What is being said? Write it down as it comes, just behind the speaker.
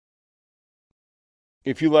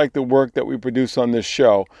If you like the work that we produce on this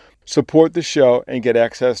show, support the show and get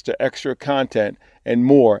access to extra content and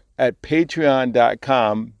more at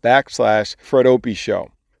patreon.com/Fred Opie Show.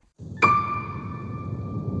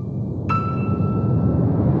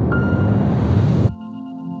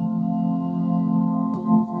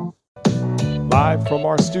 Live from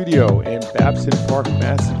our studio in Babson Park,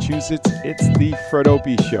 Massachusetts, it's the Fred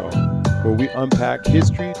Opie Show, where we unpack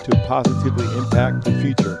history to positively impact the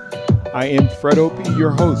future. I am Fred Opie,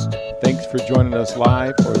 your host. Thanks for joining us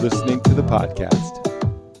live or listening to the podcast.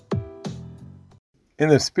 In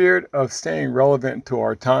the spirit of staying relevant to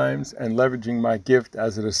our times and leveraging my gift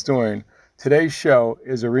as a historian, today's show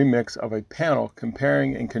is a remix of a panel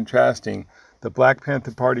comparing and contrasting the Black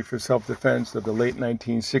Panther Party for Self-Defense of the late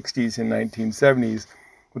 1960s and 1970s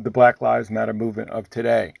with the Black Lives Matter movement of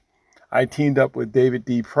today. I teamed up with David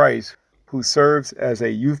D. Price, who serves as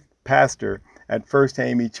a youth pastor at First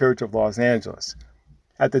AME Church of Los Angeles.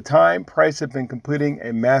 At the time, Price had been completing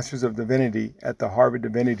a Master's of Divinity at the Harvard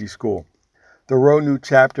Divinity School. The Rho Nu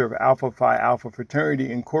chapter of Alpha Phi Alpha Fraternity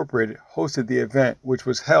Incorporated hosted the event, which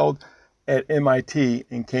was held at MIT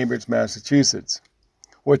in Cambridge, Massachusetts.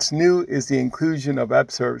 What's new is the inclusion of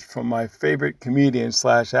excerpts from my favorite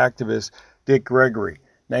comedian/activist, Dick Gregory,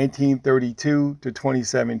 1932 to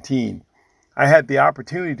 2017. I had the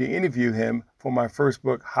opportunity to interview him for my first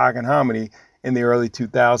book, Hog and Hominy, in the early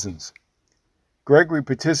 2000s. Gregory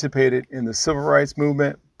participated in the Civil Rights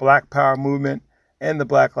Movement, Black Power Movement, and the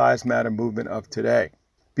Black Lives Matter movement of today.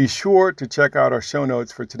 Be sure to check out our show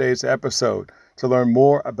notes for today's episode to learn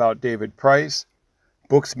more about David Price,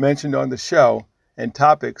 books mentioned on the show, and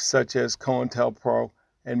topics such as COINTELPRO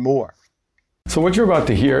and more. So what you're about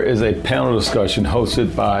to hear is a panel discussion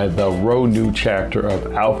hosted by the Rho Nu chapter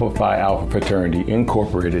of Alpha Phi Alpha Fraternity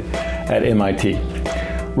Incorporated at MIT.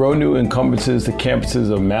 Rho Nu encompasses the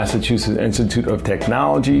campuses of Massachusetts Institute of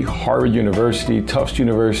Technology, Harvard University, Tufts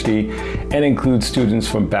University, and includes students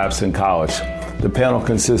from Babson College. The panel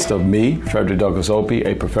consists of me, Frederick Douglass Opie,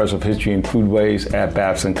 a professor of history and foodways at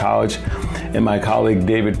Babson College, and my colleague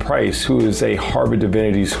David Price, who is a Harvard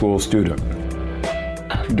Divinity School student.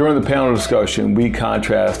 During the panel discussion, we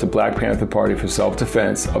contrast the Black Panther Party for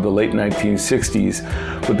Self-Defense of the late 1960s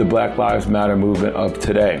with the Black Lives Matter movement of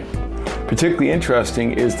today. Particularly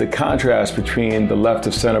interesting is the contrast between the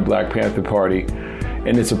left-of-center Black Panther Party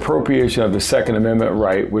and its appropriation of the Second Amendment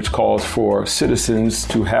right, which calls for citizens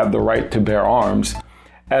to have the right to bear arms,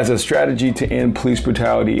 as a strategy to end police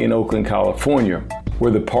brutality in Oakland, California,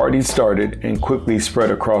 where the party started and quickly spread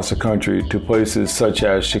across the country to places such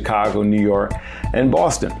as Chicago, New York, and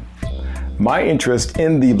Boston. My interest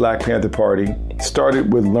in the Black Panther Party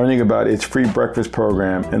started with learning about its free breakfast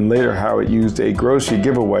program and later how it used a grocery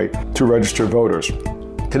giveaway to register voters.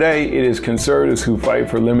 Today, it is conservatives who fight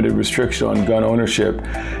for limited restriction on gun ownership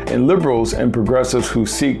and liberals and progressives who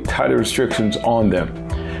seek tighter restrictions on them.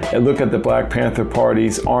 A look at the Black Panther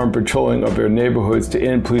Party's armed patrolling of their neighborhoods to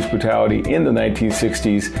end police brutality in the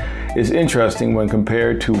 1960s is interesting when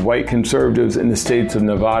compared to white conservatives in the states of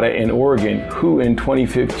Nevada and Oregon, who in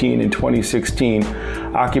 2015 and 2016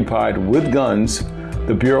 occupied with guns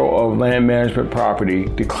the Bureau of Land Management property,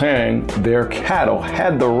 declaring their cattle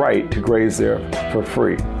had the right to graze there for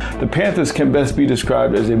free. The Panthers can best be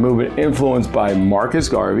described as a movement influenced by Marcus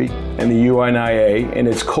Garvey and the UNIA and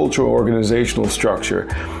its cultural organizational structure,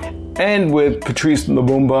 and with Patrice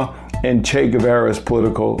Lumumba and Che Guevara's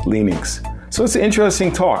political leanings. So it's an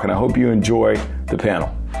interesting talk, and I hope you enjoy the panel.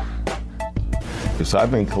 So I've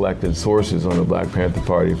been collecting sources on the Black Panther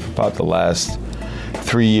Party for about the last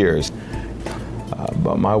 3 years.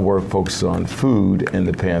 But my work focuses on food and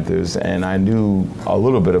the Panthers, and I knew a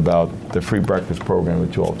little bit about the free breakfast program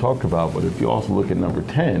that you all talked about, but if you also look at number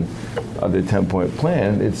 10 of the 10-point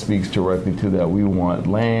plan, it speaks directly to that. We want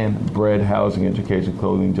land, bread, housing, education,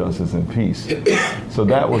 clothing, justice, and peace. So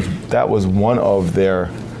that was one of their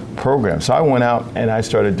programs. So I went out and I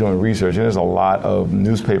started doing research, and there's a lot of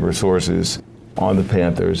newspaper sources on the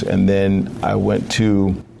Panthers, and then I went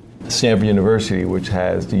to Stanford University, which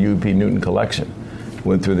has the U.P. Newton collection.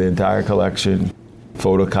 Went through the entire collection,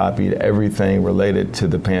 photocopied everything related to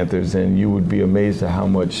the Panthers, and you would be amazed at how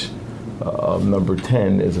much of number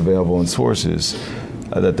 10 is available in sources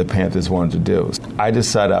that the Panthers wanted to do. I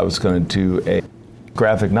decided I was going to do a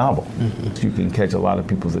graphic novel. Mm-hmm. You can catch a lot of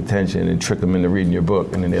people's attention and trick them into reading your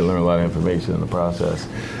book, and then they learn a lot of information in the process.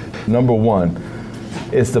 Number one,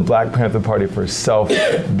 it's the Black Panther Party for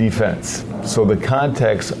self-defense. So the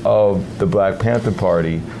context of the Black Panther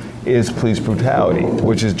Party is police brutality,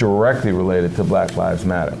 which is directly related to Black Lives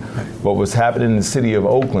Matter. What was happening in the city of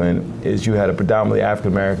Oakland is you had a predominantly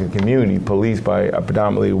African-American community policed by a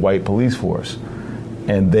predominantly white police force.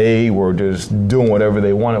 And they were just doing whatever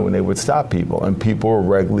they wanted when they would stop people. And people were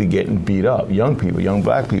regularly getting beat up, young people, young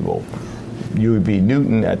black people. U.B.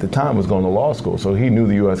 Newton at the time was going to law school, so he knew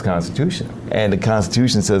the U.S. Constitution. And the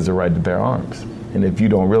Constitution says the right to bear arms. And if you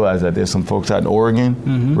don't realize that, there's some folks out in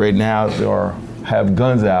Oregon right now that have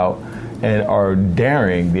guns out and are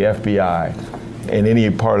daring the FBI and any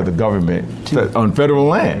part of the government on federal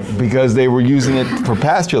land because they were using it for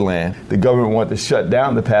pasture land. The government wanted to shut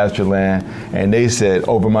down the pasture land, and they said,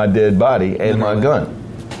 over my dead body and my gun.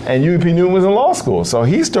 And U.P. Newton was in law school, so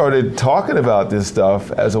he started talking about this stuff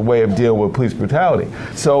as a way of dealing with police brutality.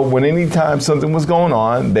 So when anytime something was going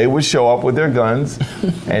on, they would show up with their guns,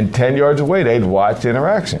 and 10 yards away, they'd watch the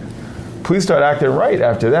interaction. Police started acting right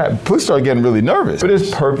after that. Police started getting really nervous, but it's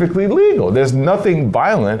perfectly legal. There's nothing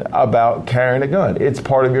violent about carrying a gun. It's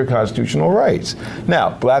part of your constitutional rights.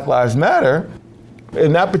 Now, Black Lives Matter,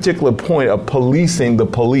 in that particular point of policing the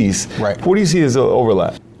police, right. What do you see as an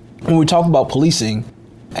overlap? When we talk about policing,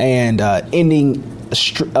 and ending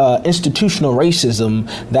institutional racism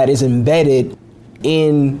that is embedded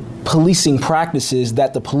in policing practices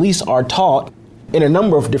that the police are taught in a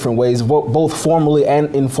number of different ways, both formally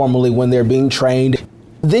and informally when they're being trained.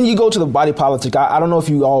 Then you go to the body politic. I don't know if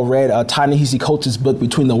you all read Ta-Nehisi Coates' book,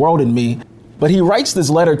 Between the World and Me, but he writes this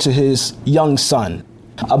letter to his young son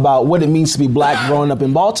about what it means to be black growing up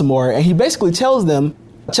in Baltimore. And he basically tells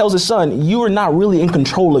his son, you are not really in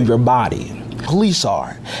control of your body. Police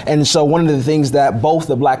are. And so one of the things that both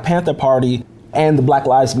the Black Panther Party and the Black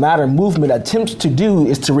Lives Matter movement attempts to do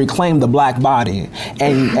is to reclaim the black body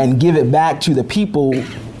and give it back to the people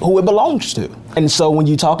who it belongs to. And so when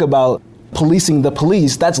you talk about policing the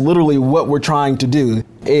police, that's literally what we're trying to do,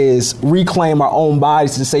 is reclaim our own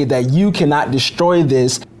bodies to say that you cannot destroy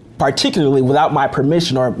this, particularly without my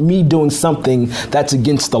permission or me doing something that's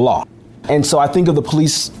against the law. And so I think of the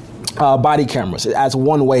police body cameras as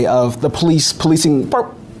one way of the police policing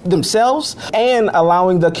themselves and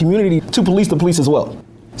allowing the community to police the police as well.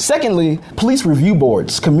 Secondly, police review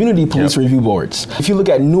boards, community police review boards. If you look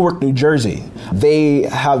at Newark, New Jersey, they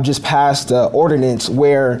have just passed an ordinance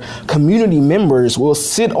where community members will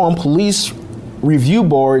sit on police review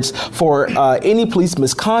boards for any police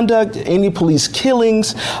misconduct, any police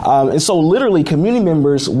killings. And so literally community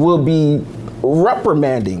members will be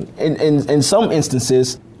reprimanding in some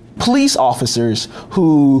instances police officers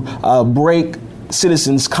who break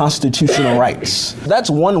citizens' constitutional rights. That's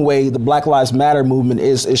one way the Black Lives Matter movement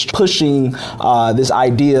is pushing this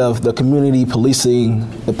idea of the community policing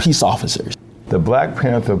the peace officers. The Black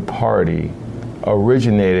Panther Party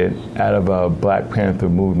originated out of a Black Panther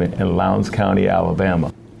movement in Lowndes County,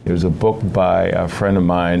 Alabama. There's a book by a friend of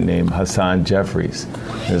mine named Hassan Jeffries.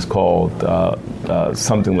 It's called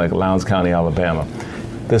something like Lowndes County, Alabama.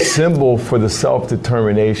 The symbol for the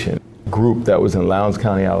self-determination group that was in Lowndes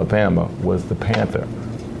County, Alabama was the Panther.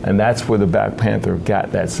 And that's where the Black Panther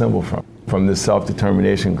got that symbol from this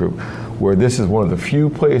self-determination group, where this is one of the few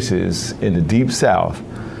places in the Deep South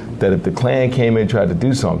that if the Klan came in and tried to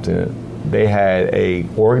do something, they had a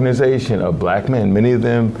organization of black men, many of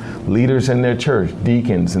them leaders in their church,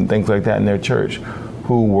 deacons and things like that in their church,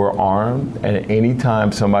 who were armed, and at any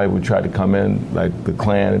time somebody would try to come in, like the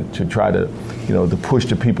Klan, to try to, to push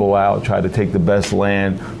the people out, try to take the best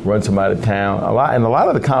land, run some out of town. A lot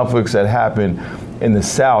of the conflicts that happened in the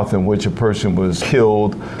South in which a person was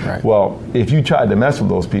killed, right. Well, if you tried to mess with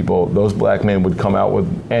those people, those black men would come out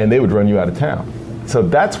and they would run you out of town. So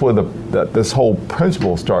that's where this whole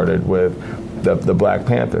principle started with the Black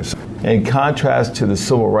Panthers. In contrast to the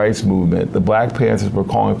civil rights movement, the Black Panthers were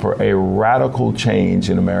calling for a radical change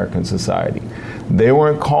in American society. They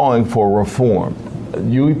weren't calling for reform.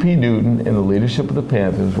 U.P. Newton and the leadership of the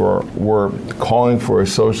Panthers were calling for a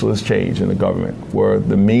socialist change in the government, where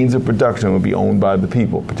the means of production would be owned by the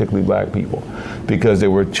people, particularly black people, because there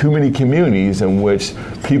were too many communities in which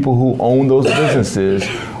people who owned those businesses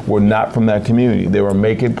were not from that community. They were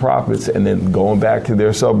making profits and then going back to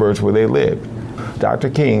their suburbs where they lived. Dr.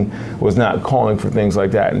 King was not calling for things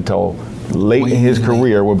like that until late in his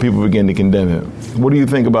career when people began to condemn him. What do you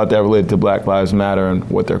think about that related to Black Lives Matter and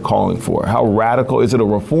what they're calling for? How radical? Is it a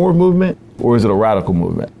reform movement or is it a radical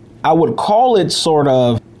movement? I would call it sort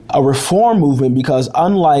of a reform movement because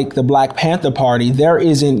unlike the Black Panther Party, there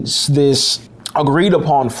isn't this agreed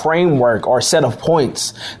upon framework or set of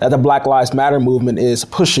points that the Black Lives Matter movement is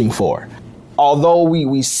pushing for. Although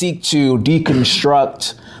we seek to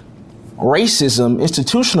deconstruct racism,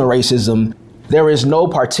 institutional racism, there is no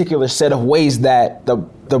particular set of ways that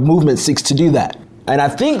the movement seeks to do that. And I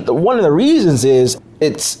think one of the reasons is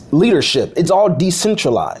its leadership. It's all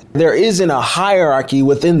decentralized. There isn't a hierarchy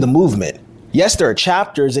within the movement. yes, there are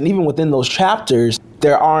chapters, and even within those chapters,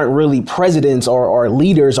 there aren't really presidents or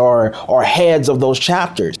leaders or heads of those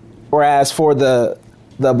chapters. Whereas for the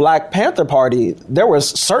Black Panther Party, there was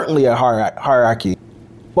certainly a hierarchy.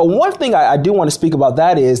 But one thing I do want to speak about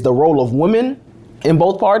that is the role of women in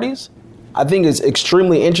both parties. I think it's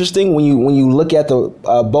extremely interesting when you look at the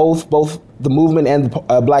both the movement and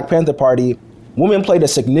the Black Panther Party. Women played a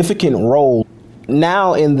significant role.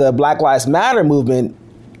 Now in the Black Lives Matter movement,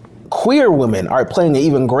 queer women are playing an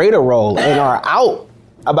even greater role and are out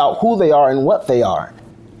about who they are and what they are.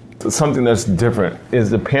 Something that's different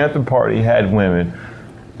is the Panther Party had women,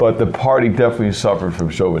 but the party definitely suffered from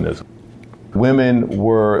chauvinism. Women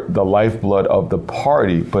were the lifeblood of the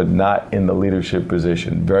party, but not in the leadership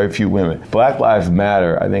position. Very few women. Black Lives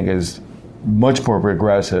Matter, I think, is much more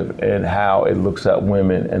progressive in how it looks at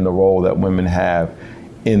women and the role that women have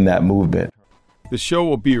in that movement. The show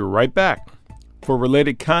will be right back. For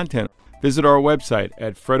related content, visit our website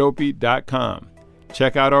at fredopie.com.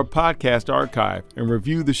 Check out our podcast archive and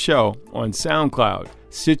review the show on SoundCloud,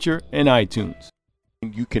 Stitcher, and iTunes.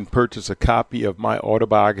 You can purchase a copy of my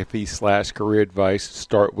autobiography/career advice,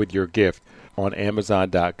 Start With Your Gift, on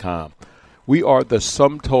Amazon.com. We are the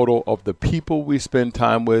sum total of the people we spend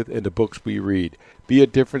time with and the books we read. Be a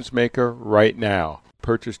difference maker right now.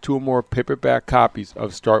 Purchase 2 or more paperback copies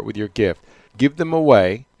of Start With Your Gift. Give them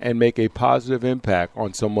away and make a positive impact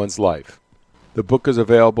on someone's life. The book is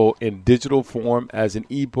available in digital form as an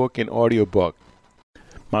ebook and audiobook.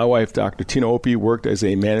 My wife, Dr. Tina Opie, worked as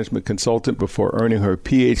a management consultant before earning her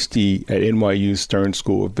PhD at NYU's Stern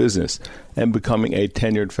School of Business and becoming a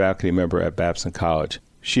tenured faculty member at Babson College.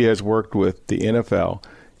 She has worked with the NFL,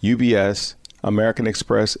 UBS, American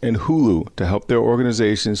Express, and Hulu to help their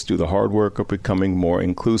organizations do the hard work of becoming more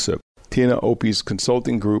inclusive. Tina Opie's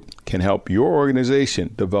consulting group can help your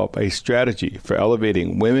organization develop a strategy for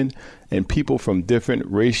elevating women and people from different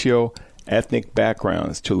ethnic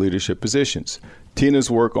backgrounds to leadership positions.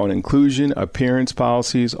 Tina's work on inclusion, appearance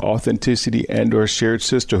policies, authenticity, and/or shared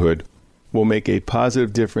sisterhood will make a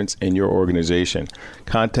positive difference in your organization.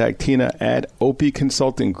 Contact Tina at Opie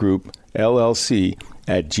Consulting Group, LLC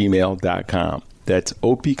at gmail.com. That's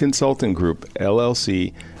Opie Consulting Group,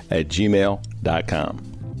 LLC at gmail.com.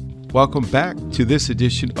 Welcome back to this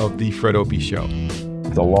edition of The Fred Opie Show.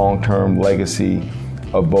 The long-term legacy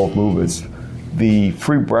of both movements. The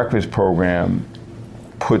free breakfast program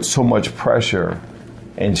put so much pressure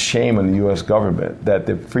and shame on the U.S. government that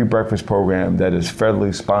the free breakfast program that is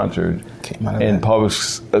federally sponsored in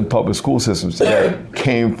public school systems today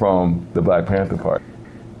came from the Black Panther Party.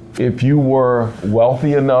 If you were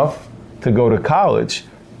wealthy enough to go to college,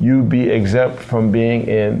 you'd be exempt from being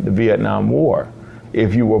in the Vietnam War.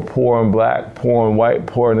 If you were poor and black, poor and white,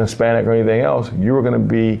 poor and Hispanic, or anything else, you were going to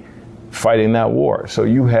be fighting that war. So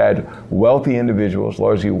you had wealthy individuals,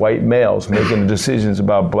 largely white males, making decisions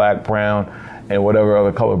about black, brown, and whatever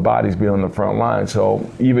other colored bodies being on the front line. So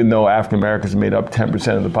even though African Americans made up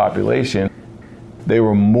 10% of the population, they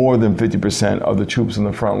were more than 50% of the troops on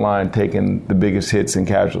the front line taking the biggest hits and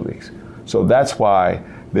casualties. So that's why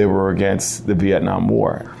they were against the Vietnam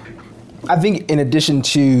War. I think in addition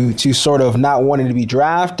to sort of not wanting to be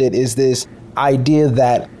drafted is this idea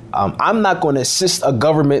that I'm not going to assist a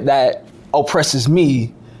government that oppresses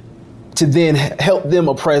me to then help them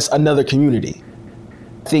oppress another community.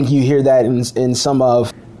 I think you hear that in some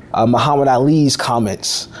of Muhammad Ali's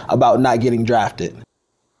comments about not getting drafted.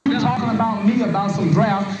 You're talking about me about some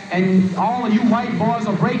draft, and all of you white boys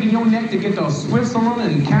are breaking your neck to get to Switzerland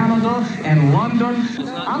and Canada and London.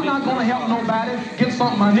 I'm not going to help nobody get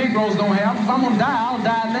something my Negroes don't have. If I'm going to die, I'll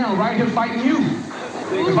die now, right here fighting you.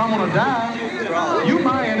 If I'm going to die, you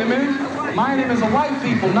my enemy. My enemy is white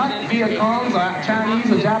people, not Viet Congs or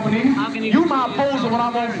Chinese or Japanese. You my opposer when I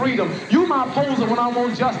want freedom. You my opposer when I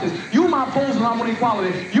want justice. You my opposer when I want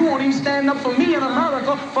equality. You won't even stand up for me in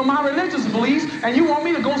America for my religious beliefs, and you want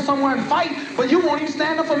me to go somewhere and fight, but you won't even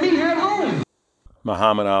stand up for me here at home.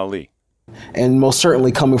 Muhammad Ali. And most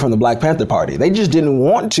certainly coming from the Black Panther Party. They just didn't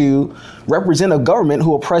want to represent a government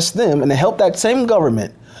who oppressed them and to help that same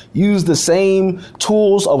government use the same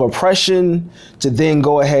tools of oppression to then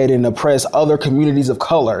go ahead and oppress other communities of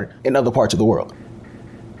color in other parts of the world.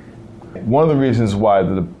 One of the reasons why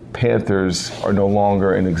the Panthers are no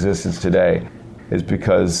longer in existence today is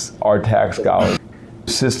because our tax dollars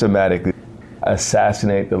systematically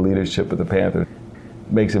assassinate the leadership of the Panthers.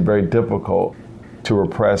 It makes it very difficult to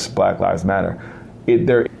repress Black Lives Matter.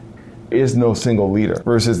 There is no single leader.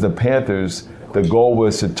 Versus the Panthers, the goal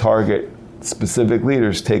was to target specific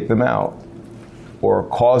leaders, take them out, or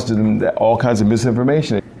cause them all kinds of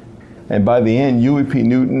misinformation. And by the end, Huey P.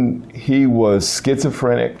 Newton, he was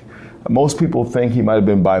schizophrenic, Most people think he might have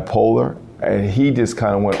been bipolar, and he just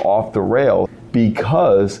kind of went off the rail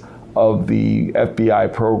because of the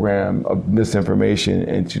FBI program of misinformation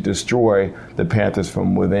and to destroy the Panthers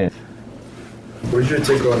from within. What is your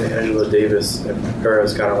take on Angela Davis and her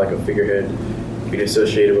as kind of like a figurehead being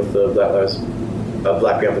associated with the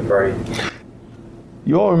Black Panther Party?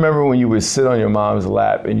 You all remember when you would sit on your mom's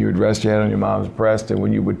lap and you would rest your head on your mom's breast, and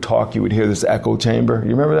when you would talk, you would hear this echo chamber? You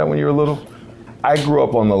remember that when you were little? I grew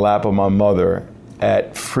up on the lap of my mother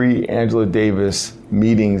at free Angela Davis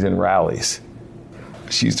meetings and rallies.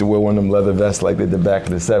 She used to wear one of them leather vests like they did back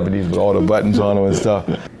in the 70s with all the buttons on them and stuff.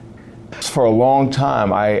 For a long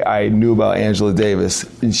time, I knew about Angela Davis.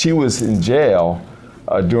 And she was in jail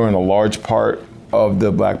during a large part of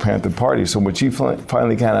the Black Panther Party. So when she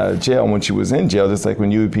finally got out of jail, when she was in jail, just like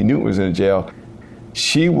when Huey P. Newton was in jail,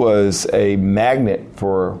 she was a magnet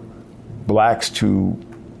for blacks to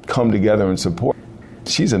come together and support.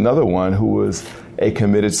 She's another one who was a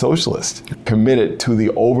committed socialist, committed to the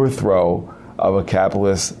overthrow of a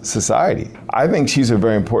capitalist society. I think she's a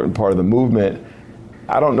very important part of the movement.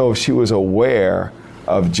 I don't know if she was aware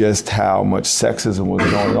of just how much sexism was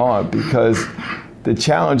going on, because the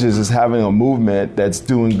challenge is having a movement that's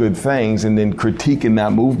doing good things and then critiquing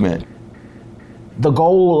that movement. The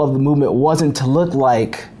goal of the movement wasn't to look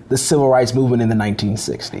like the civil rights movement in the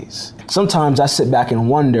 1960s. Sometimes I sit back and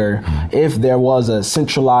wonder if there was a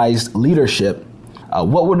centralized leadership,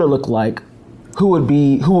 what would it look like? Who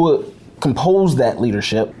would compose that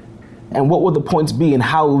leadership? And what would the points be, and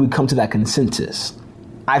how would we come to that consensus?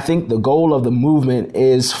 I think the goal of the movement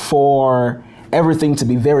is for everything to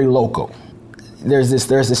be very local. There's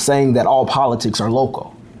this saying that all politics are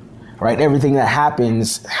local, right? Everything that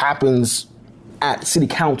happens at city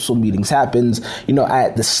council meetings, happens,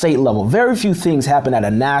 at the state level. Very few things happen at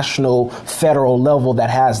a national, federal level that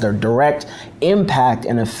has their direct impact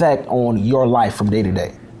and effect on your life from day to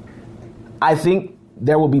day. I think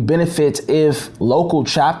there will be benefits if local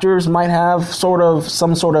chapters might have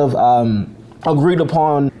some sort of agreed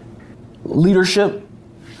upon leadership,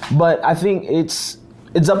 but I think it's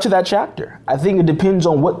up to that chapter. I think it depends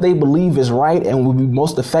on what they believe is right and will be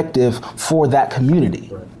most effective for that community.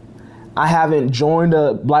 Right. I haven't joined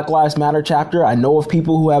a Black Lives Matter chapter. I know of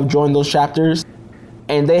people who have joined those chapters,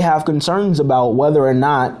 and they have concerns about whether or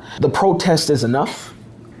not the protest is enough,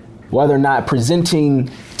 whether or not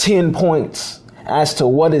presenting 10 points as to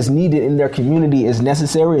what is needed in their community is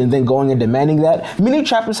necessary, and then going and demanding that. Many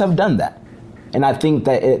chapters have done that. And I think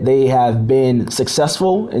that they have been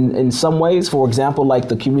successful in some ways. For example, like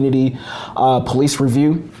the community police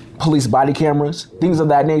review, police body cameras, things of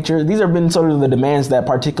that nature. These have been sort of the demands that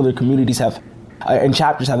particular communities have and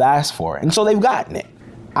chapters have asked for. And so they've gotten it.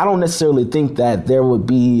 I don't necessarily think that there would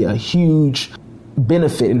be a huge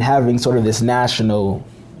benefit in having sort of this national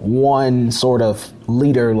one sort of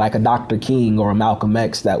leader like a Dr. King or a Malcolm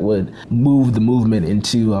X that would move the movement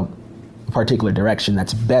into a particular direction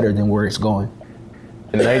that's better than where it's going.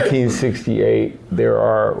 In 1968, there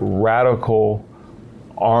are radical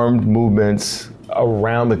armed movements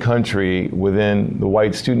around the country within the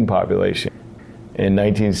white student population. In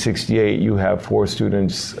 1968, you have 4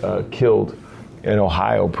 students killed in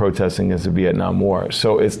Ohio protesting against the Vietnam War.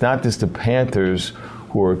 So it's not just the Panthers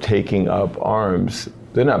who are taking up arms.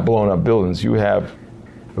 They're not blowing up buildings. You have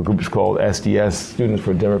a group called SDS, Students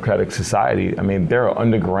for Democratic Society. I mean, they're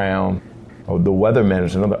underground. The Weathermen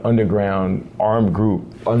is another underground armed group.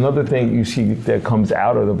 Another thing you see that comes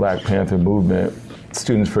out of the Black Panther movement,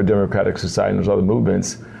 Students for Democratic Society and those other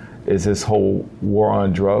movements, is this whole war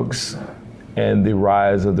on drugs and the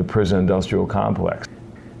rise of the prison industrial complex,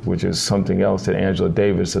 which is something else that Angela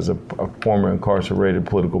Davis, as a former incarcerated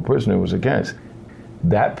political prisoner, was against.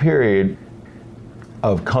 That period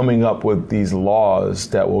of coming up with these laws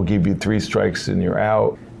that will give you 3 strikes and you're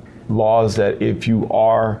out, laws that if you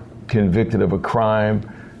are convicted of a crime,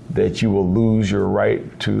 that you will lose your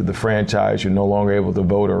right to the franchise, you're no longer able to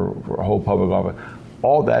vote or hold public office.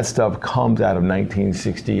 All that stuff comes out of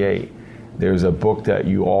 1968. There's a book that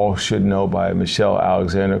you all should know by Michelle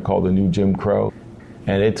Alexander called The New Jim Crow,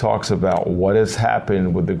 and it talks about what has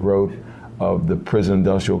happened with the growth of the prison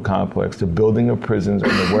industrial complex, the building of prisons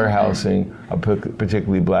and the warehousing of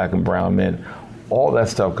particularly black and brown men. All that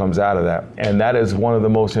stuff comes out of that. And that is one of the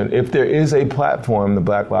most, if there is a platform, the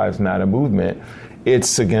Black Lives Matter movement,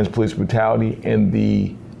 it's against police brutality and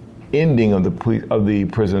the ending of the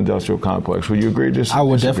prison industrial complex. Would you agree? I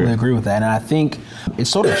would definitely agree with that. And I think it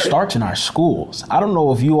sort of starts in our schools. I don't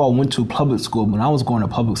know if you all went to public school. When I was going to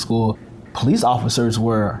public school, police officers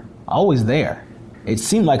were always there. It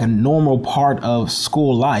seemed like a normal part of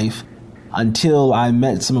school life until I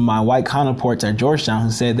met some of my white counterparts at Georgetown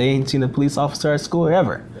who said they ain't seen a police officer at school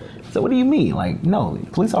ever. So what do you mean? Like, no,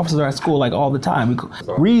 police officers are at school like all the time.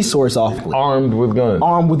 Resource officers. Armed with guns.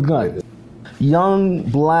 Armed with guns. Young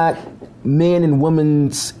black men and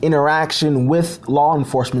women's interaction with law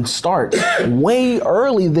enforcement starts way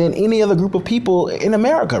early than any other group of people in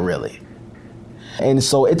America, really. And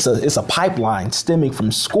so it's a pipeline stemming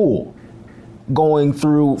from school, going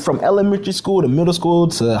through from elementary school to middle school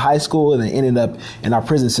to high school, and then ended up in our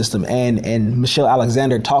prison system. And Michelle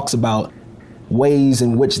Alexander talks about ways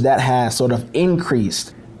in which that has sort of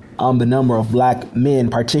increased the number of black men,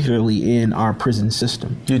 particularly in our prison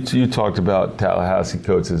system. You talked about Tallahassee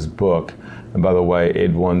Coates' book, and by the way,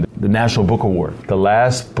 it won the National Book Award. The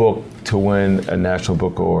last book to win a National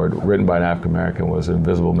Book Award written by an African American was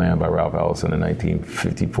Invisible Man by Ralph Ellison in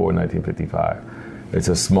 1954, 1955. It's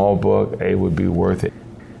a small book. It would be worth it.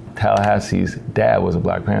 Tallahassee's dad was a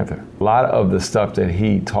Black Panther. A lot of the stuff that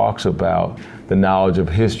he talks about, the knowledge of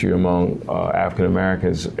history among African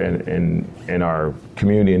Americans and in our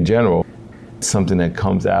community in general, something that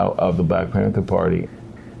comes out of the Black Panther Party.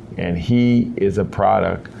 And he is a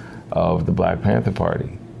product of the Black Panther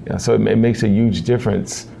Party. So it makes a huge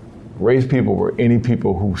difference. Race people were any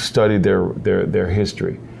people who studied their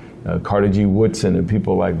history. Carter G. Woodson and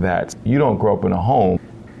people like that. You don't grow up in a home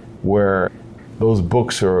where those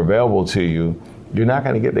books are available to you, you're not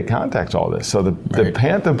going to get the context of all this. So the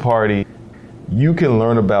Panther Party, you can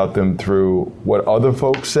learn about them through what other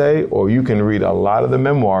folks say, or you can read a lot of the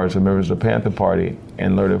memoirs of members of the Panther Party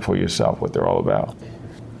and learn it for yourself, what they're all about.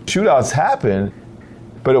 Shootouts happen,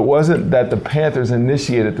 but it wasn't that the Panthers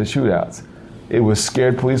initiated the shootouts. It was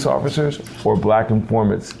scared police officers or black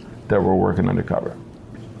informants that were working undercover.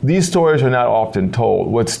 These stories are not often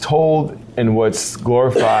told. What's told and what's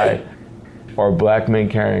glorified are black men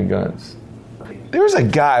carrying guns. There's a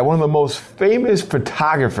guy, one of the most famous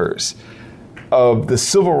photographers of the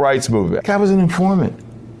civil rights movement. The guy was an informant.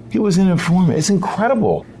 He was an informant. It's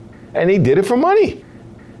incredible. And he did it for money.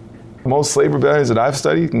 Most slave rebellions that I've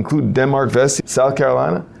studied include Denmark Vesey, South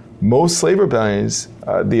Carolina. Most slave rebellions,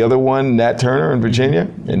 the other one, Nat Turner in Virginia,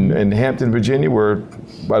 in Hampton, Virginia, where,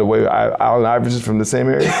 by the way, Allen Iverson's from the same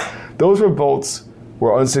area. Those revolts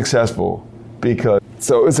were unsuccessful because,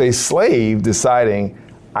 so it's a slave deciding,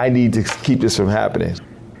 I need to keep this from happening.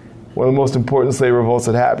 One of the most important slave revolts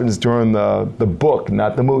that happens during the book,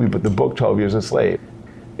 not the movie, but the book 12 Years a Slave,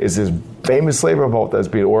 is this famous slave revolt that's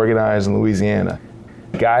being organized in Louisiana.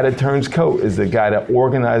 The guy that turns coat is the guy that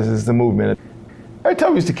organizes the movement. I tell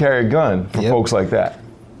you, used to carry a gun for folks like that.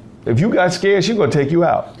 If you got scared, she's gonna take you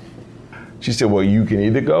out. She said, well, you can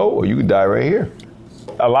either go or you can die right here.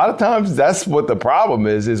 A lot of times that's what the problem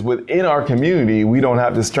is within our community, we don't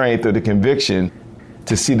have the strength or the conviction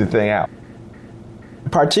to see the thing out.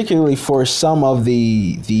 Particularly for some of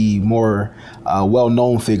the more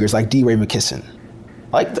well-known figures like D. Ray McKisson.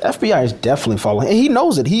 Like, the FBI is definitely following, and he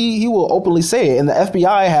knows it. He will openly say it. And the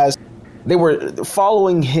FBI they were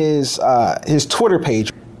following his Twitter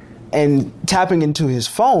page and tapping into his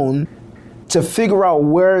phone to figure out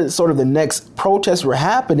where sort of the next protests were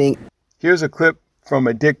happening. Here's a clip from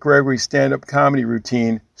a Dick Gregory stand-up comedy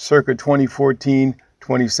routine circa 2014,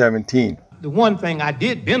 2017. The one thing I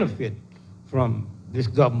did benefit from this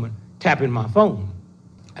government tapping my phone,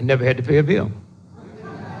 I never had to pay a bill.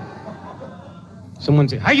 Someone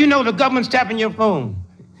said, how you know the government's tapping your phone?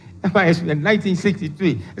 In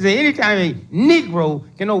 1963. I said, anytime a Negro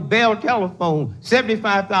can owe Bell Telephone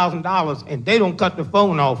 $75,000 and they don't cut the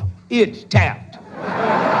phone off, it's tapped.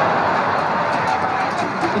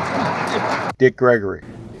 Dick Gregory.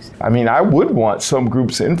 I mean, I would want some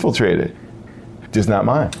groups infiltrated, just not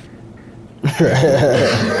mine.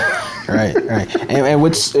 Right. And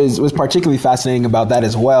what's particularly fascinating about that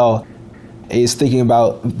as well is thinking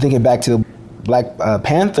back to the Black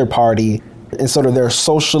Panther Party and sort of their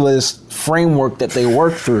socialist framework that they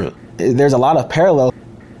work through. There's a lot of parallel.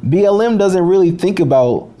 BLM doesn't really think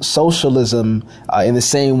about socialism in the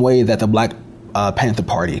same way that the Black Panther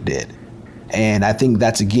Party did. And I think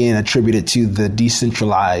that's, again, attributed to the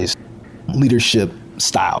decentralized leadership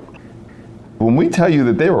style. When we tell you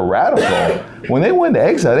that they were radical, when they went to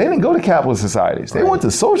exile, they didn't go to capitalist societies. They went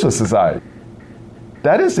to socialist society.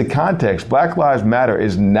 That is the context. Black Lives Matter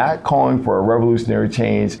is not calling for a revolutionary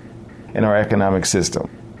change in our economic system.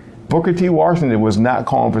 Booker T. Washington was not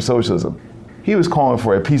calling for socialism. He was calling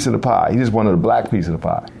for a piece of the pie. He just wanted a black piece of the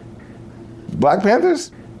pie. Black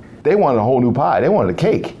Panthers, they wanted a whole new pie. They wanted a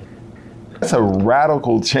cake. That's a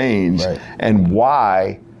radical change, and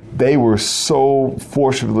why they were so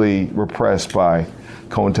forcibly repressed by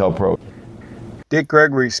COINTELPRO. Dick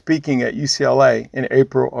Gregory speaking at UCLA in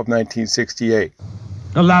April of 1968.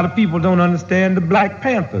 A lot of people don't understand the Black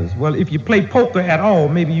Panthers. Well, if you play poker at all,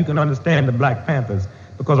 maybe you can understand the Black Panthers.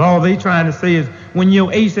 Because all they trying to say is, when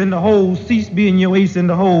your ace in the hole, cease being your ace in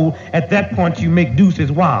the hole. At that point, you make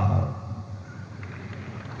deuces wild.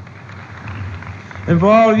 And for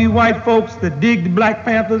all of you white folks that dig the Black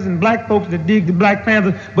Panthers and black folks that dig the Black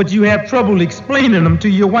Panthers, but you have trouble explaining them to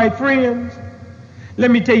your white friends, let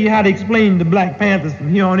me tell you how to explain the Black Panthers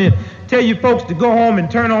from here on in. Tell your folks to go home and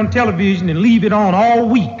turn on television and leave it on all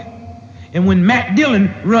week. And when Matt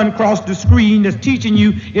Dillon run across the screen that's teaching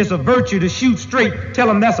you it's a virtue to shoot straight, tell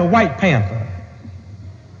him that's a white panther.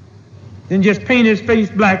 Then just paint his face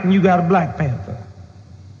black and you got a Black Panther.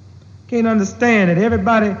 Can't understand it.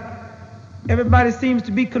 Everybody seems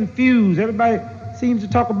to be confused. Everybody seems to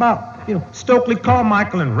talk about, Stokely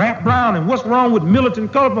Carmichael and Rap Brown and what's wrong with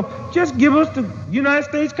militant color. Just give us the United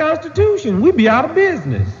States Constitution. We'd be out of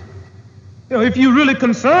business. If you're really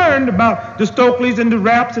concerned about the Stokeleys and the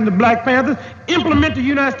Raps and the Black Panthers, implement the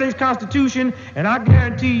United States Constitution, and I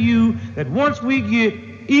guarantee you that once we get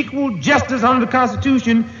equal justice under the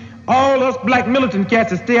Constitution, all us black militant cats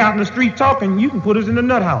that stay out in the street talking, you can put us in the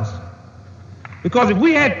nut house. Because if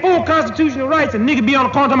we had full constitutional rights and nigga be on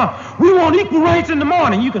the corner talking about, we want equal rights in the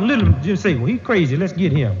morning, you can literally just say, well, he's crazy, let's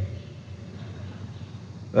get him.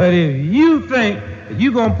 But if you think that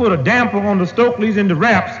you're going to put a damper on the Stokeleys and the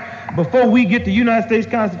Raps before we get the United States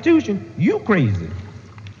Constitution, you crazy.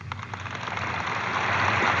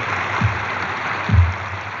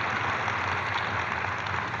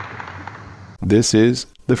 This is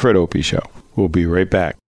The Fred Opie Show. We'll be right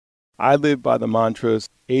back. I live by the mantras,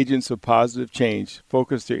 agents of positive change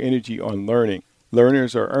focus their energy on learning.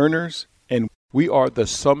 Learners are earners, and we are the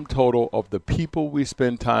sum total of the people we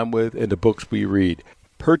spend time with and the books we read.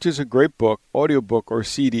 Purchase a great book, audiobook, or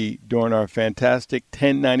CD during our fantastic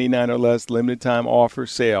 $10.99 or less limited time offer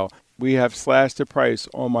sale. We have slashed the price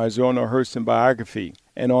on my Zora Hurston biography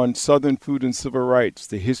and on Southern Food and Civil Rights,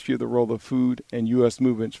 the history of the role of food and U.S.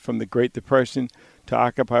 movements from the Great Depression to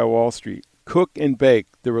Occupy Wall Street. Cook and bake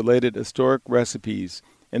the related historic recipes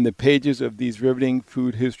in the pages of these riveting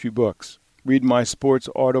food history books. Read my sports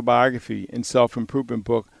autobiography and self-improvement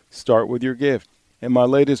book, Start With Your Gift, and my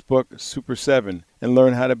latest book, Super 7, and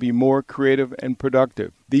learn how to be more creative and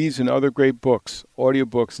productive. These and other great books,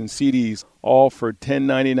 audiobooks, and CDs, all for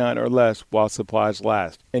 $10.99 or less while supplies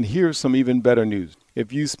last. And here's some even better news.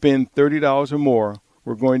 If you spend $30 or more,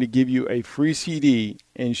 we're going to give you a free CD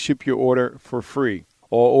and ship your order for free.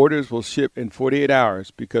 All orders will ship in 48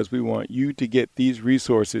 hours because we want you to get these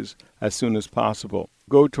resources as soon as possible.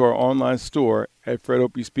 Go to our online store at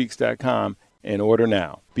fredopiespeaks.com and order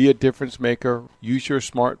now. Be a difference maker. Use your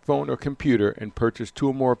smartphone or computer and purchase 2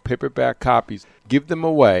 or more paperback copies. Give them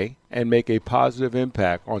away and make a positive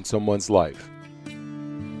impact on someone's life.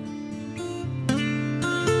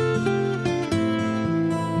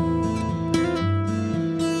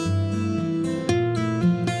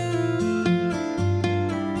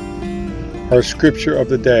 Our scripture of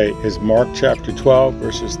the day is Mark chapter 12,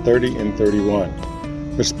 verses 30 and 31.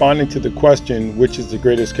 Responding to the question, which is the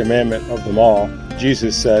greatest commandment of them all,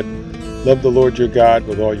 Jesus said, love the Lord your God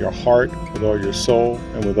with all your heart, with all your soul,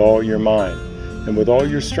 and with all your mind, and with all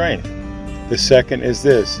your strength. The second is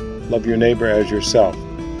this, love your neighbor as yourself.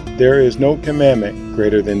 There is no commandment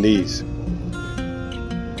greater than these.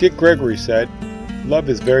 Dick Gregory said, love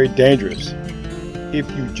is very dangerous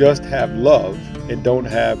if you just have love and don't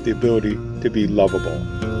have the ability to be lovable.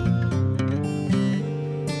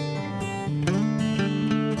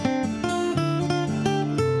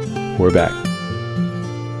 We're back.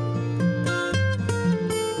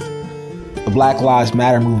 The Black Lives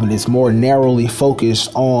Matter movement is more narrowly focused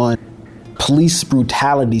on police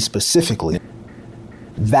brutality specifically,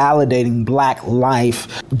 validating black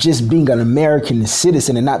life, just being an American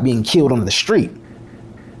citizen and not being killed on the street.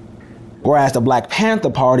 Whereas the Black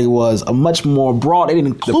Panther Party was a much more broad, it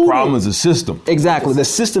included... The problem is the system. Exactly. The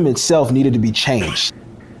system itself needed to be changed.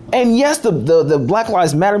 And yes, the Black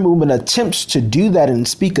Lives Matter movement attempts to do that and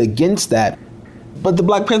speak against that. But the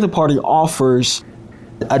Black Panther Party offers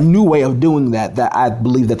a new way of doing that I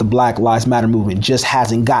believe that the Black Lives Matter movement just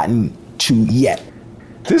hasn't gotten to yet.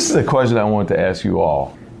 This is a question I want to ask you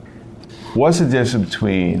all. What's the difference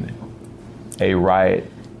between a riot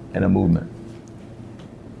and a movement?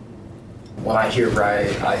 When I hear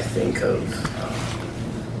riot, I think of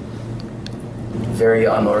very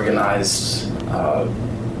unorganized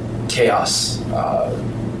chaos,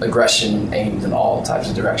 aggression aimed in all types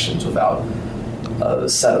of directions without a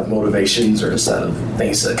set of motivations or a set of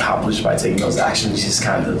things to accomplish by taking those actions, just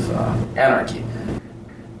kind of anarchy.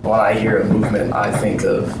 When I hear a movement, I think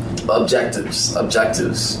of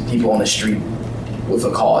objectives, people on the street with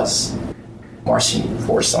a cause, marching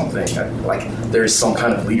for something. Like there's some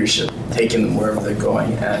kind of leadership taking them wherever they're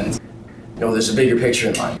going, and there's a bigger picture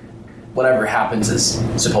in mind. Whatever happens is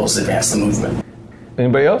supposed to advance the movement.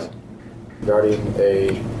 Anybody else? Regarding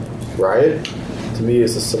a riot, to me,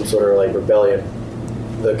 it's some sort of like rebellion.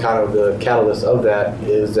 The catalyst of that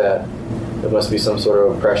is that there must be some sort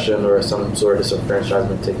of oppression or some sort of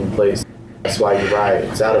disenfranchisement taking place. That's why you riot.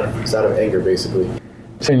 It's out of anger, basically.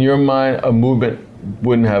 In your mind, a movement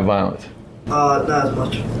wouldn't have violence? Not as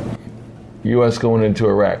much. U.S. going into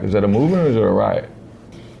Iraq, is that a movement or is it a riot?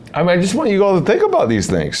 I mean, I just want you all to think about these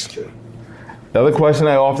things. Sure. The other question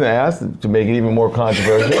I often ask, to make it even more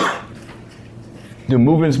controversial, do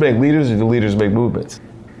movements make leaders or do leaders make movements?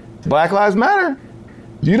 Black Lives Matter.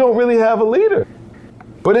 You don't really have a leader,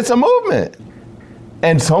 but it's a movement.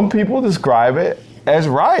 And some people describe it as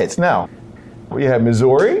riots. Now, you had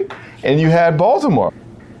Missouri and you had Baltimore.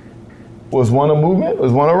 Was one a movement?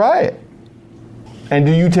 Was one a riot? And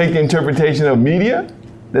do you take the interpretation of media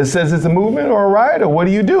that says it's a movement or a riot, or what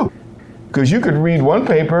do you do? Because you could read one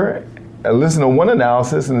paper and listen to one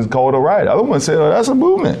analysis and it's called a riot. Other ones say, oh, that's a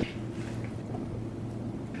movement.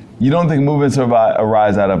 You don't think movements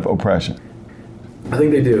arise out of oppression? I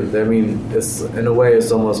think they do. I mean, it's in a way,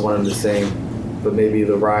 it's almost one and the same, but maybe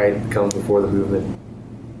the riot comes before the movement.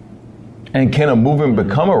 And can a movement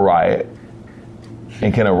become a riot?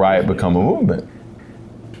 And can a riot become a movement?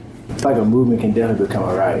 It's like a movement can definitely become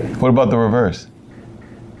a riot. What about the reverse?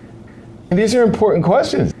 And these are important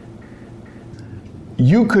questions.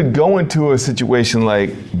 You could go into a situation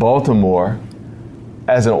like Baltimore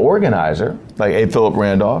as an organizer, like A. Philip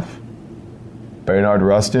Randolph, Bernard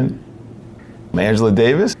Rustin, Angela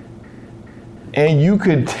Davis, and you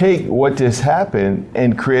could take what just happened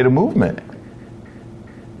and create a movement.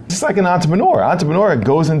 It's like an entrepreneur. An entrepreneur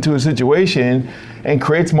goes into a situation and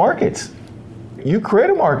creates markets. You create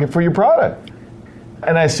a market for your product.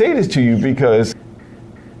 And I say this to you because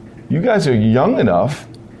you guys are young enough.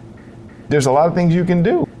 There's a lot of things you can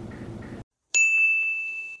do.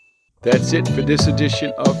 That's it for this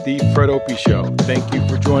edition of the Fred Opie Show. Thank you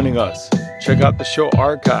for joining us. Check out the show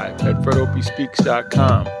archive at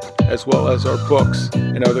fredopiespeaks.com, as well as our books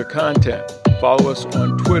and other content. Follow us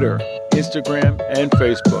on Twitter, Instagram, and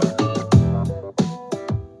Facebook.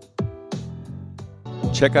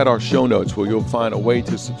 Check out our show notes where you'll find a way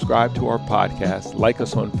to subscribe to our podcast, like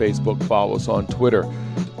us on Facebook, follow us on Twitter.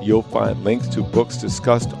 You'll find links to books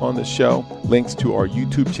discussed on the show, links to our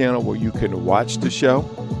YouTube channel where you can watch the show.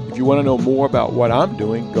 If you want to know more about what I'm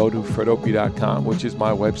doing, go to fredopie.com, which is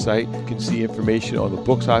my website. You can see information on the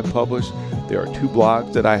books I publish. There are 2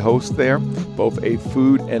 blogs that I host there, both a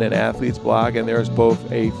food and an athlete's blog, and there's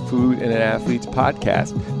both a food and an athlete's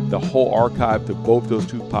podcast. The whole archive to both those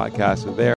 2 podcasts are there.